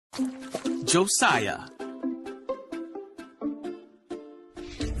Josiah.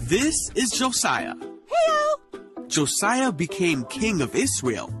 This is Josiah. Heyo! Josiah became king of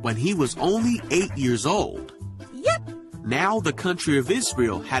Israel when he was only 8 years old. Yep. Now the country of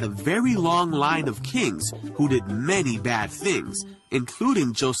Israel had a very long line of kings who did many bad things,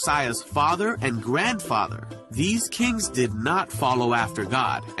 including Josiah's father and grandfather. These kings did not follow after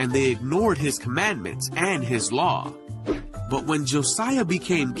God, and they ignored his commandments and his law. But when Josiah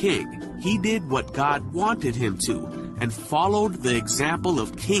became king, he did what God wanted him to, and followed the example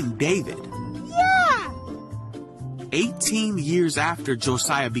of King David. Yeah! 18 years after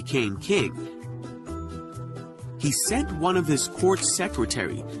Josiah became king, he sent one of his court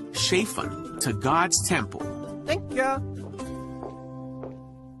secretary, Shaphan, to God's temple. Thank you.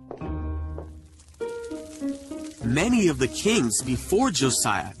 Many of the kings before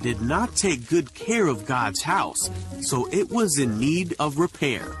Josiah did not take good care of God's house, so it was in need of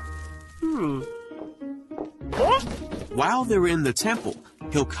repair. What? While they were in the temple,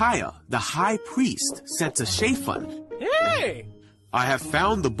 Hilkiah, the high priest, said to Shaphan, Hey! "I have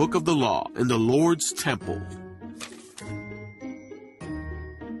found the book of the law in the Lord's temple."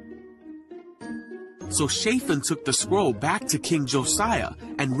 So Shaphan took the scroll back to King Josiah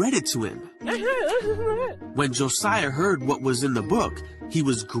and read it to him. When Josiah heard what was in the book, he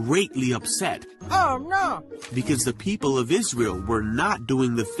was greatly upset Oh, no! because the people of Israel were not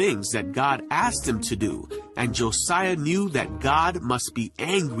doing the things that God asked them to do, and Josiah knew that God must be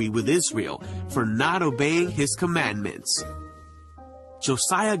angry with Israel for not obeying his commandments.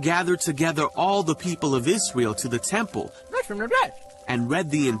 Josiah gathered together all the people of Israel to the temple and read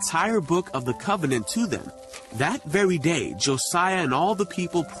the entire book of the covenant to them. That very day, Josiah and all the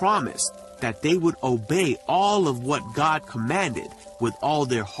people promised that they would obey all of what God commanded with all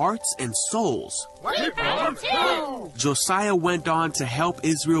their hearts and souls. Josiah went on to help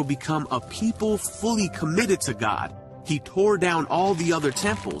Israel become a people fully committed to God. He tore down all the other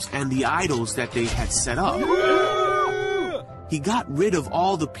temples and the idols that they had set up. He got rid of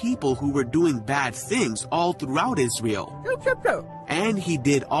all the people who were doing bad things all throughout Israel. And he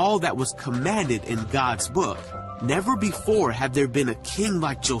did all that was commanded in God's book. Never before had there been a king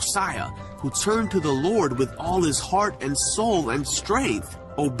like Josiah who turned to the Lord with all his heart and soul and strength,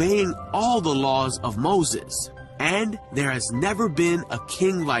 obeying all the laws of Moses. And there has never been a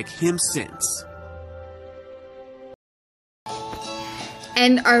king like him since.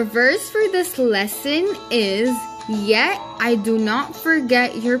 And our verse for this lesson is, "Yet I do not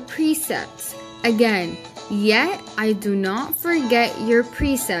forget your precepts." Again, "Yet I do not forget your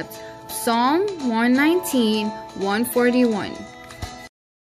precepts." Psalm 119, 141.